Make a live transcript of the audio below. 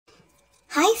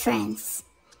Hi friends!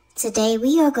 Today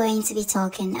we are going to be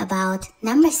talking about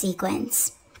number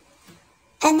sequence.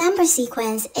 A number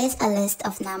sequence is a list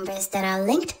of numbers that are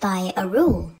linked by a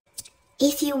rule.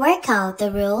 If you work out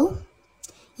the rule,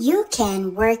 you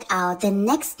can work out the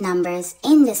next numbers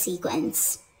in the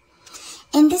sequence.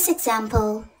 In this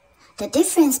example, the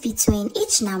difference between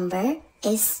each number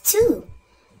is 2.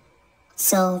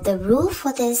 So the rule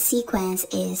for this sequence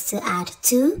is to add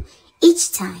 2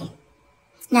 each time.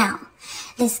 Now,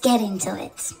 let's get into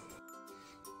it.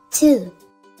 2,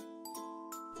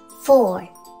 4,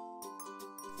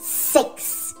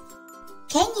 6.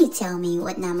 Can you tell me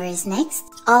what number is next?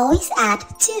 Always add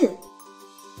 2.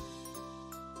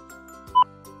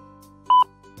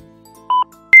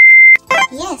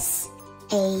 Yes,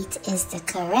 8 is the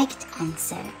correct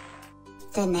answer.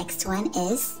 The next one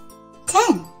is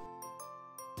 10.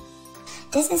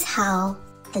 This is how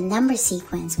the number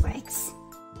sequence works.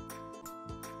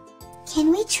 Can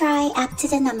we try up to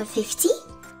the number 50?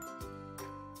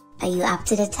 Are you up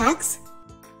to the task?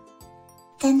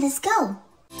 Then let's go.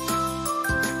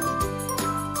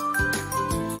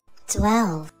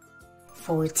 12,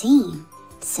 14,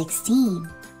 16,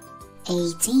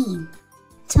 18,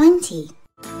 20,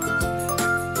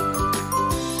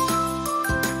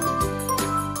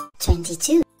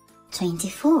 22,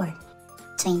 24,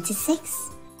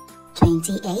 26,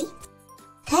 28,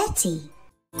 30,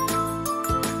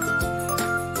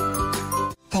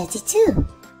 32,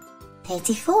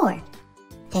 34,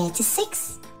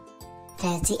 36,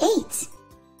 38,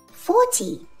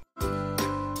 40,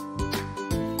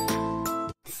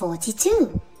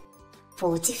 42,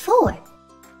 44,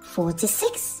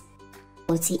 46,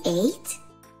 48,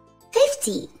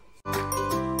 50.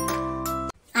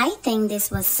 I think this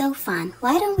was so fun.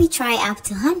 Why don't we try up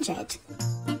to 100?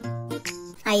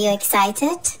 Are you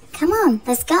excited? Come on,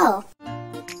 let's go.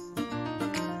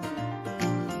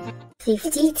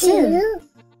 52,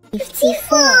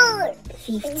 54,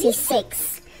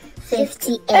 56,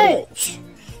 58,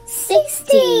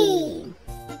 60,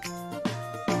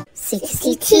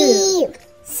 62,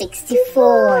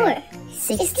 64,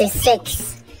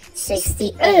 66,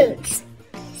 68,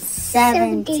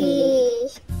 70,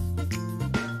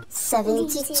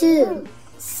 72,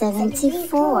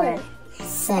 74,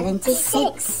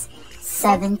 76,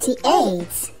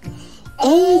 78,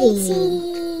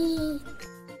 80,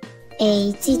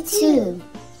 82,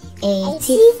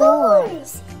 84,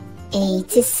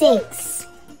 86,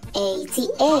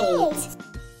 88,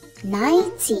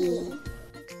 90,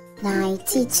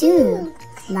 92,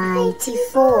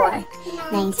 94,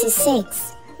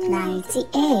 96,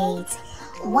 98,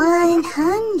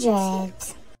 100.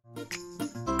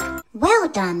 Well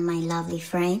done, my lovely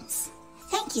friends.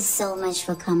 Thank you so much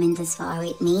for coming this far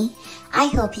with me. I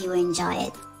hope you enjoy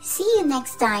it. See you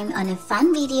next time on a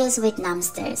fun videos with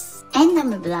Numsters and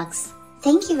Number Blocks.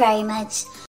 Thank you very much.